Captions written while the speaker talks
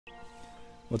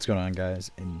What's going on,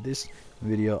 guys? In this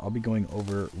video I'll be going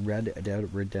over Red Dead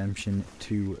Redemption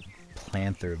 2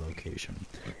 Panther location.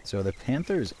 So the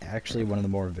Panther is actually one of the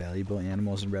more valuable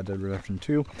animals in Red Dead Redemption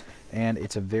 2, and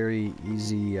it's a very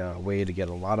easy way to get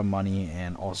a lot of money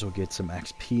and also get some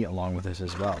XP along with this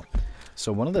as well.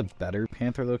 So one of the better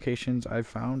Panther locations I've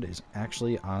found is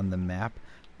actually on the map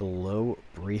below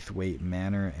Braithwaite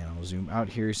Manor, and I'll zoom out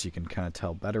here so you can kind of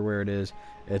tell better where it is.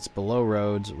 It's below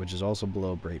Rhodes, which is also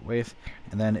below Braithwaite,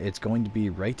 and then it's going to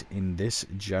be right in this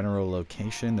general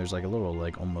location. There's like a little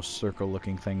like almost circle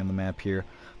looking thing on the map here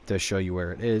to show you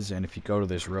where it is, and if you go to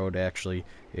this road, actually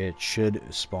it should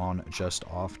spawn just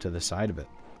off to the side of it.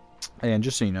 And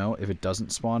just so you know, if it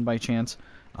doesn't spawn by chance,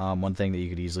 one thing that you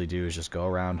could easily do is just go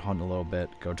around, hunt a little bit,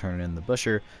 go turn it in the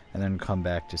busher, and then come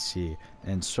back to see.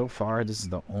 And so far, this is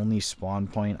the only spawn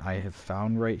point I have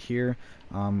found right here.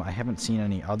 I haven't seen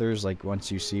any others. Like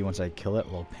once I kill it, a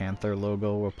little Panther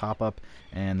logo will pop up,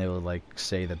 and they will like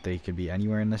say that they could be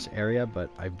anywhere in this area. But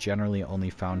I've generally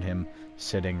only found him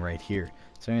sitting right here.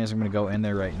 So anyways, I'm gonna go in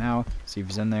there right now, see if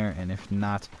he's in there, and if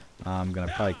not, I'm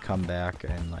gonna probably come back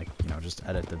and just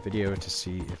edit the video to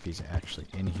see if he's actually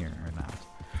in here or not.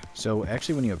 So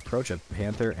actually, when you approach a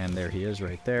Panther, and there he is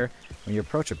right there, when you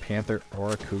approach a Panther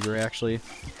or a Cougar, actually,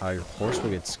 your horse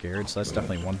will get scared, so that's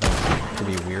definitely one thing to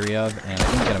be weary of. And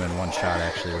I didn't get him in one shot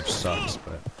actually, which sucks.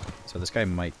 But so this guy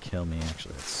might kill me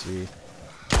actually. Let's see.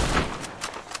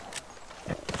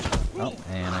 Oh,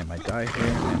 and I might die here.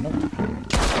 And nope.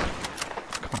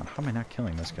 Come on, how am I not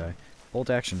killing this guy? Bolt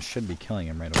action should be killing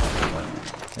him right away,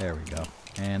 but there we go.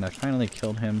 And I finally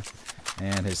killed him,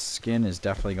 and his skin is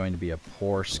definitely going to be a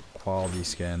poor quality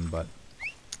skin, but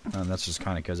that's just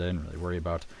kind of because I didn't really worry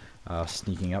about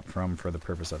sneaking up from for the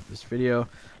purpose of this video.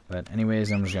 But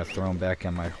anyways, I'm just going to throw him back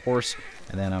on my horse,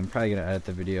 and then I'm probably going to edit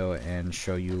the video and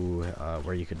show you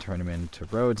where you can turn him into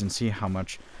Rhodes and see how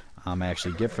much I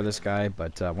actually get for this guy.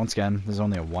 But once again, this is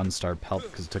only a 1-star pelt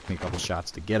because it took me a couple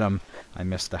shots to get him. I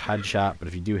missed the headshot, but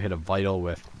if you do hit a vital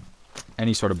with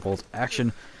any sort of bolt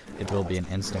action, it will be an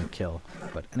instant kill.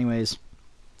 But anyways,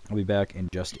 I'll be back in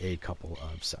just a couple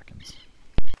of seconds.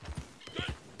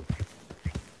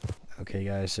 Okay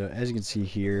guys, so as you can see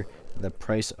here, the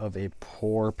price of a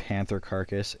poor Panther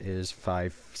carcass is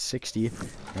 $5.60,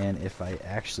 and if I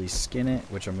actually skin it,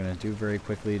 which I'm going to do very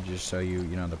quickly, just so you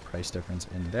know the price difference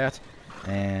in that,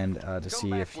 and to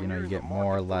see if you get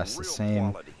more or less the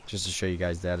same, just to show you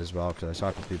guys that as well, because I saw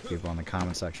a few people in the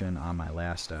comment section on my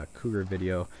last Cougar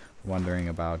video wondering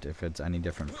about if it's any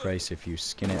different price if you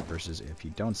skin it versus if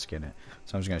you don't skin it.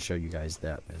 So I'm just going to show you guys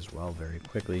that as well very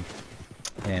quickly.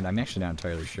 And I'm actually not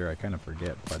entirely sure, I kind of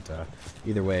forget, but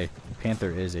either way,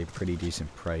 Panther is a pretty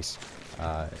decent price,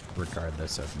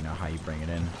 regardless of how you bring it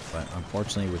in. But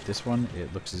unfortunately with this one,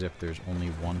 it looks as if there's only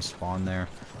one spawn there,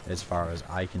 as far as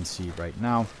I can see right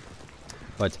now.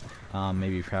 But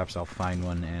maybe perhaps I'll find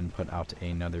one and put out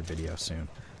another video soon.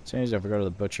 So anyways, if I go to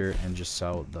the butcher and just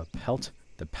sell the pelt,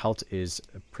 the pelt is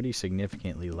pretty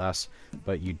significantly less,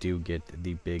 but you do get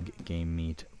the big game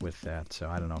meat with that. So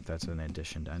I don't know if that's an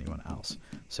addition to anyone else.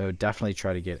 So definitely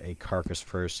try to get a carcass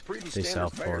first. They sell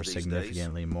for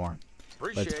significantly more.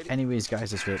 But anyways,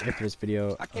 guys, that's really it for this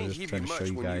video. I was just trying to show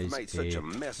you guys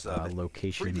a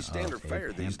location of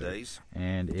a Panther.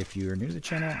 And if you are new to the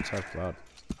channel, I talk about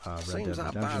Red Dead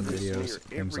Redemption videos,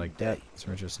 things like that. So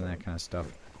we're interested in that kind of stuff,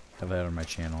 have that on my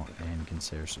channel and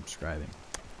consider subscribing.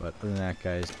 But other than that,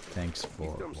 guys, thanks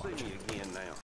for watching.